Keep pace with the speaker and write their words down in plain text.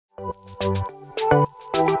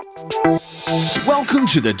Welcome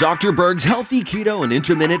to the Dr. Berg's Healthy Keto and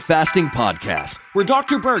Intermittent Fasting Podcast, where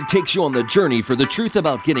Dr. Berg takes you on the journey for the truth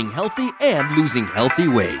about getting healthy and losing healthy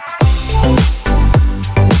weight.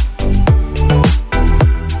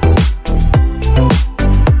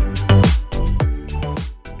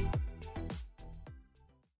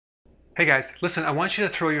 Hey guys, listen, I want you to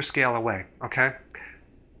throw your scale away, okay?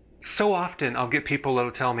 So often I'll get people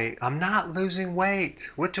that'll tell me, I'm not losing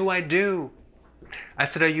weight. What do I do? I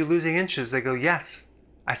said, are you losing inches? They go, yes.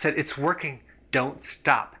 I said, it's working. Don't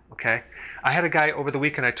stop, okay? I had a guy over the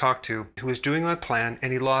weekend I talked to who was doing my plan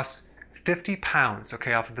and he lost 50 pounds,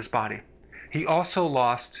 okay, off of his body. He also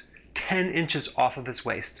lost 10 inches off of his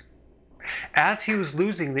waist. As he was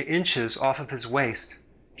losing the inches off of his waist,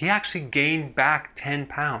 he actually gained back 10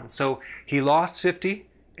 pounds. So he lost 50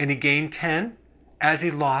 and he gained 10 as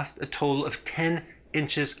he lost a total of 10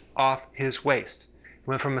 inches off his waist. He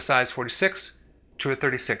went from a size 46 to a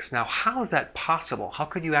 36. Now, how is that possible? How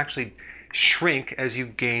could you actually shrink as you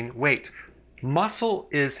gain weight? Muscle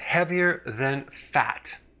is heavier than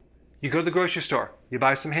fat. You go to the grocery store, you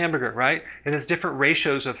buy some hamburger, right? It has different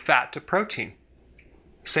ratios of fat to protein.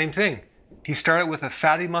 Same thing. He started with a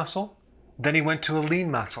fatty muscle, then he went to a lean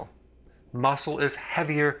muscle. Muscle is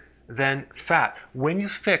heavier than fat. When you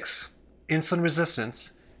fix insulin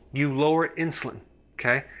resistance, you lower insulin,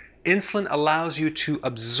 okay? Insulin allows you to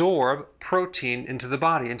absorb protein into the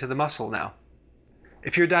body, into the muscle now.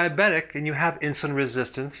 If you're diabetic and you have insulin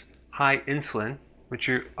resistance, high insulin, which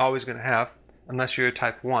you're always going to have, unless you're a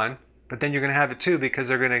type 1, but then you're going to have it too because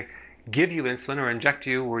they're going to give you insulin or inject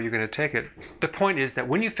you or you're going to take it. The point is that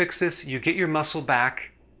when you fix this, you get your muscle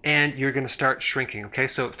back and you're going to start shrinking, okay?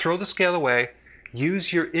 So throw the scale away,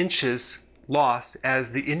 use your inches lost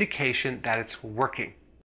as the indication that it's working.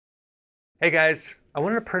 Hey guys, I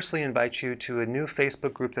wanted to personally invite you to a new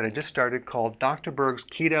Facebook group that I just started called Dr. Berg's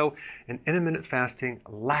Keto and Intermittent Fasting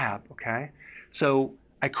Lab, okay? So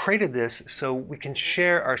I created this so we can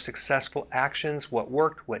share our successful actions, what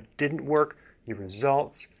worked, what didn't work, your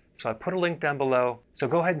results. So I put a link down below. So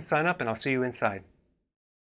go ahead and sign up and I'll see you inside.